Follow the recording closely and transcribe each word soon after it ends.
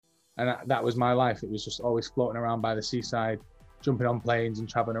And that was my life. It was just always floating around by the seaside, jumping on planes and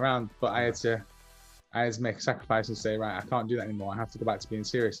traveling around. But I had to make a sacrifice and say, right, I can't do that anymore. I have to go back to being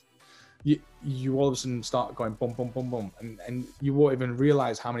serious. You all of a sudden start going boom, boom, boom, boom, and you won't even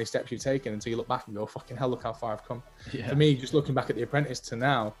realize how many steps you've taken until you look back and go, fucking hell, look how far I've come. Yeah. For me, just looking back at The Apprentice to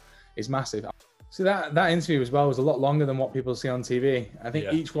now is massive. So that interview as well was a lot longer than what people see on TV. I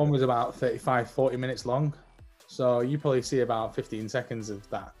think each one was about 35, 40 minutes long. So you probably see about 15 seconds of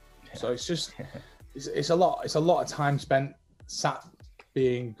that. Yeah. So it's just, it's a lot of time spent sat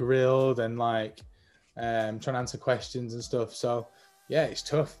being grilled and like trying to answer questions and stuff. So yeah, it's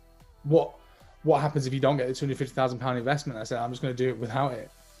tough. What happens if you don't get the £250,000 investment? I said, I'm just going to do it without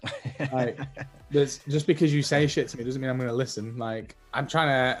it. Like, just because you say shit to me doesn't mean I'm going to listen. Like, I'm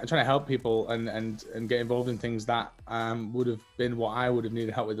trying to help people and get involved in things that would have been what I would have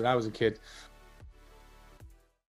needed help with when I was a kid.